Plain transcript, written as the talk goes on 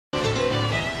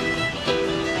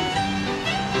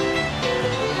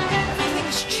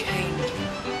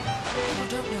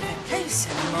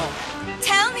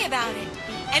about it.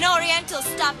 An Oriental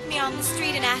stopped me on the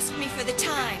street and asked me for the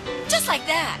time. Just like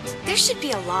that. There should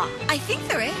be a law. I think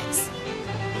there is.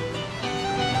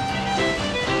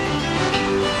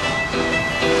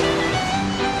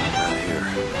 Not here.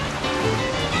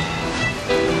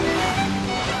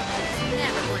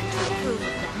 Never going to approve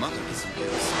of that. Mother doesn't get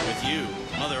us. With you,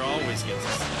 Mother always gets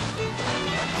us.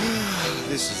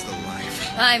 This is the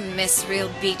life. I miss real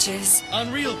beaches.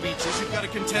 On real beaches, you've got to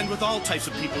contend with all types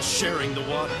of people sharing the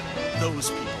water. Those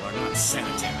people are not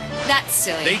sanitary. That's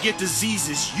silly. They get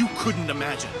diseases you couldn't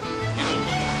imagine. You know,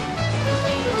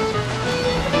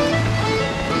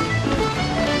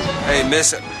 Hey,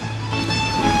 miss it.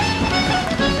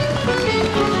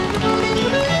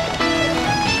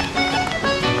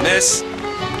 Miss.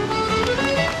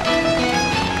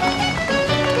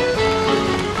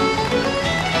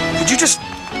 Could you just...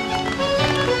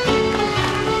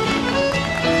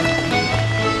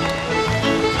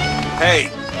 Hey,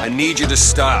 I need you to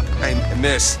stop. Hey,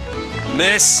 Miss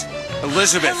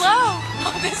Elizabeth. Hello.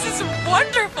 Oh, this is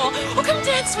wonderful. Oh, come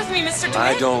dance with me, Mr. DeWitt.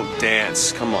 I don't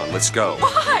dance. Come on, let's go.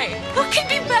 Why? What could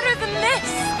be better than this?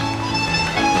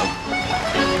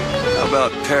 How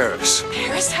about Paris?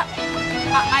 Paris?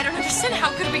 I don't understand.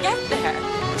 How could we get there?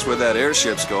 That's where that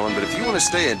airship's going, but if you want to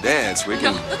stay and dance, we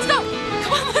can... No, let's go.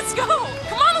 Come on, let's go.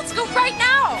 Come on, let's go right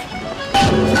now.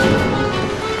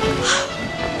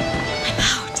 I'm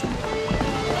out.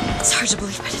 It's hard to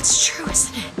believe, but it's true,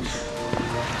 isn't it?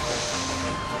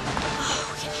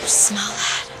 Oh, can you smell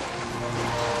that?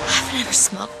 I've never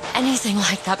smelled anything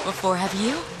like that before, have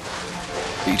you?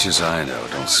 Beaches I know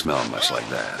don't smell much like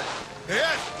that.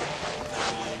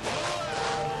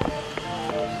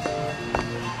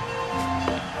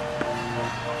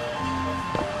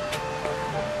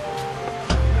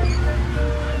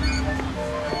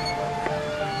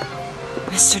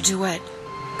 Mr. DeWitt,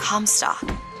 Comstock.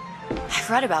 I've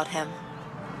read about him.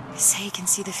 They say he can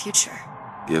see the future.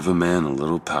 Give a man a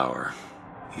little power,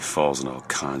 he falls in all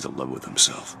kinds of love with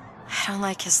himself. I don't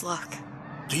like his look.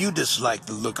 Do you dislike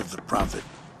the look of the prophet?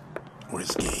 Or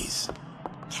his gaze?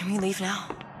 Can we leave now?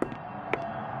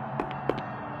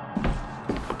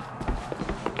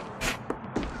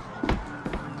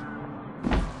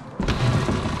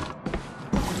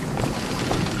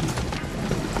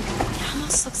 It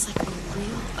almost looks like a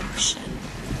real ocean.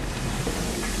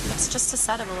 It's just a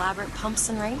set of elaborate pumps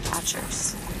and rain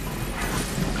catchers.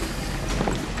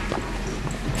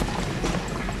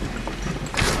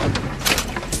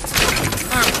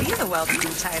 Aren't we the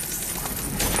welcoming types?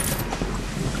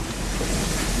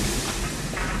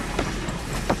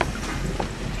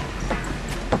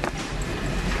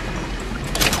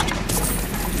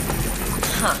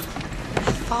 Huh.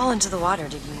 Fall into the water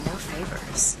did you no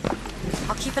favors.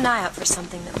 I'll keep an eye out for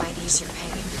something that might ease your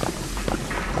pain.